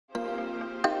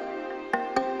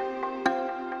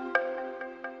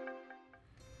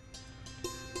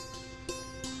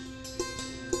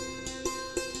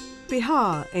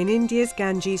Bihar in India's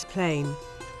Ganges plain.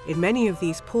 In many of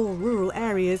these poor rural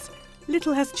areas,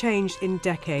 little has changed in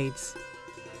decades.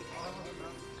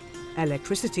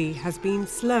 Electricity has been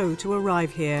slow to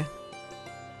arrive here.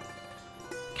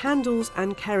 Candles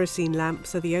and kerosene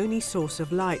lamps are the only source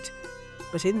of light,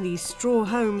 but in these straw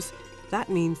homes, that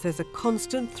means there's a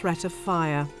constant threat of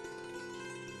fire.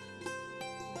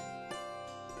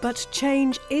 But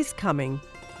change is coming.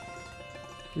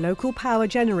 Local power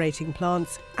generating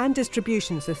plants and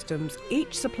distribution systems,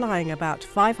 each supplying about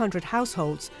 500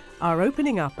 households, are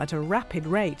opening up at a rapid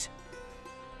rate.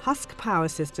 Husk Power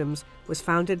Systems was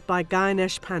founded by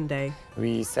Ganesh Pandey.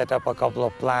 We set up a couple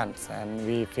of plants and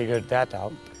we figured that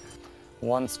out.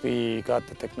 Once we got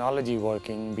the technology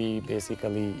working, we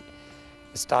basically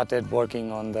started working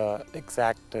on the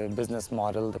exact business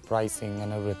model, the pricing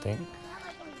and everything.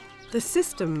 The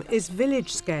system is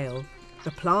village scale. The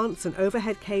plants and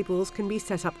overhead cables can be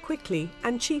set up quickly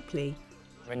and cheaply.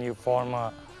 When you form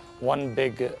one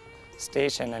big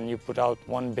station and you put out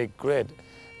one big grid,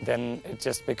 then it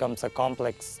just becomes a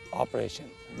complex operation.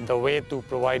 The way to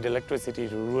provide electricity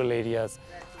to rural areas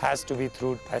has to be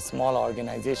through a small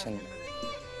organization.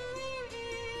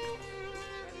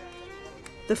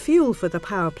 The fuel for the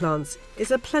power plants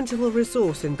is a plentiful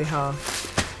resource in Bihar: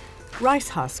 rice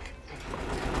husk.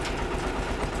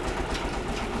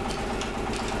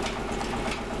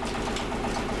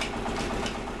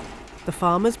 The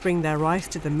farmers bring their rice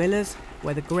to the millers,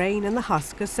 where the grain and the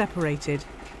husk are separated.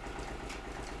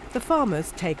 The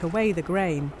farmers take away the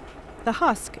grain. The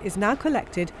husk is now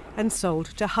collected and sold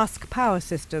to Husk Power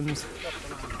Systems.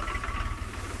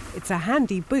 It's a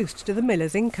handy boost to the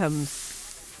millers' incomes.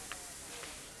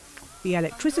 The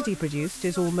electricity produced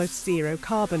is almost zero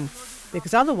carbon,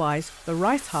 because otherwise the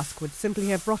rice husk would simply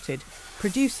have rotted,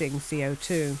 producing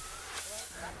CO2.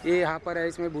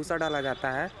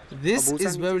 This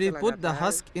is where we put the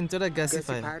husk into the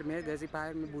gasifier.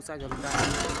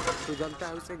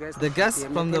 The gas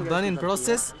from the burning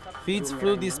process feeds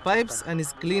through these pipes and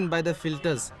is cleaned by the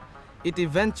filters. It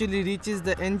eventually reaches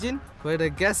the engine, where the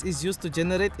gas is used to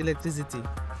generate electricity.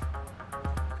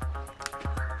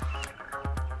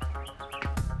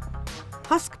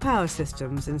 Husk Power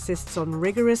Systems insists on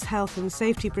rigorous health and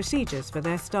safety procedures for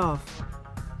their staff.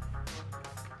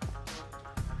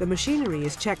 The machinery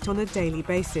is checked on a daily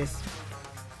basis.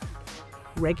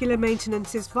 Regular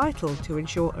maintenance is vital to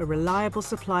ensure a reliable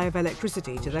supply of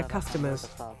electricity to their customers.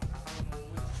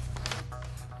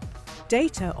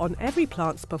 Data on every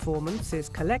plant's performance is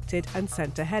collected and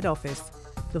sent to head office.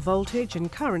 The voltage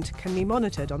and current can be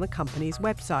monitored on the company's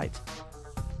website.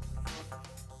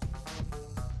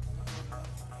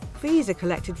 Fees are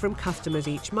collected from customers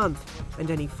each month, and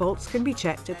any faults can be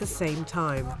checked at the same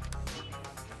time.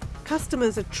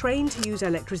 Customers are trained to use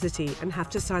electricity and have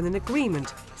to sign an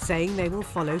agreement saying they will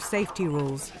follow safety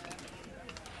rules.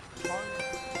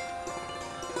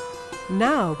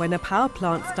 Now, when a power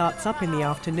plant starts up in the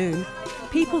afternoon,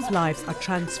 people's lives are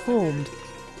transformed.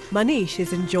 Manish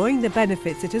is enjoying the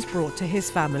benefits it has brought to his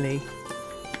family.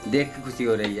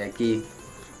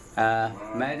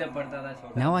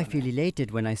 Now I feel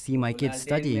elated when I see my kids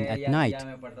studying at night.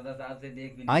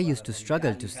 I used to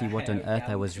struggle to see what on earth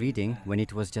I was reading when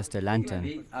it was just a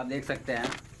lantern.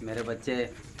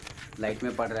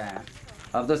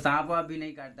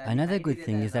 Another good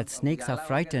thing is that snakes are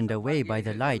frightened away by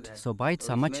the light, so bites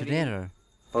are much rarer.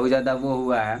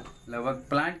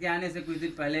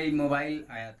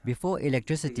 Before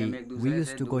electricity, we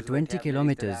used to go 20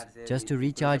 kilometers just to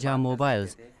recharge our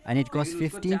mobiles, and it cost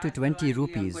 15 to 20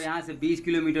 rupees.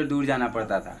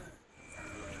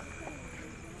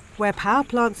 Where power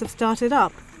plants have started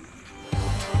up,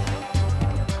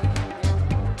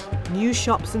 new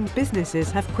shops and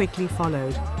businesses have quickly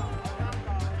followed.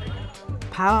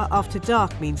 Power after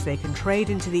dark means they can trade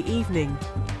into the evening.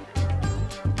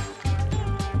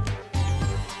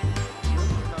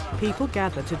 People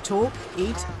gather to talk,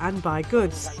 eat and buy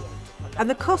goods. And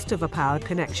the cost of a power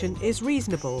connection is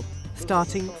reasonable,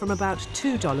 starting from about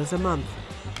 $2 a month.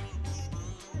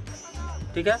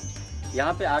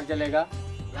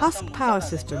 Husk Power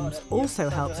Systems also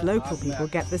helps local people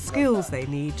get the skills they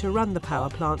need to run the power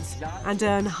plants and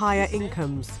earn higher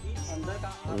incomes.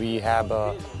 We have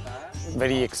a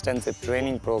very extensive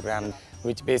training program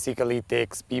which basically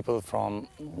takes people from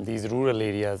these rural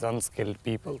areas, unskilled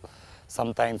people,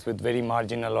 sometimes with very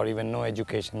marginal or even no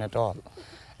education at all,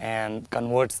 and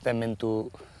converts them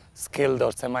into skilled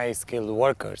or semi-skilled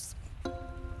workers.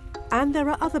 And there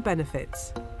are other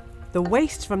benefits. The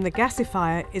waste from the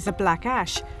gasifier is a black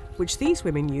ash, which these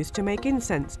women use to make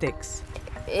incense sticks.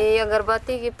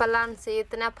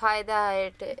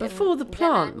 Before the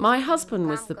plant, my husband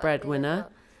was the breadwinner.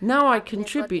 Now I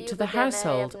contribute to the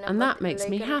household, and that makes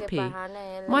me happy.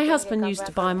 My husband used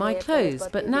to buy my clothes,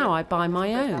 but now I buy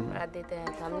my own.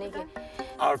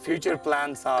 Our future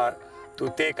plans are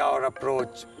to take our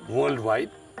approach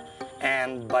worldwide,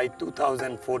 and by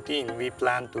 2014 we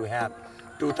plan to have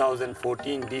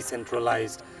 2014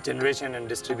 decentralized generation and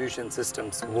distribution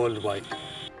systems worldwide.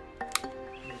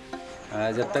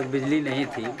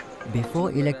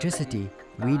 Before electricity,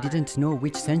 we didn't know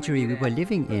which century we were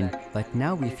living in, but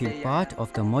now we feel part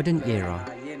of the modern era.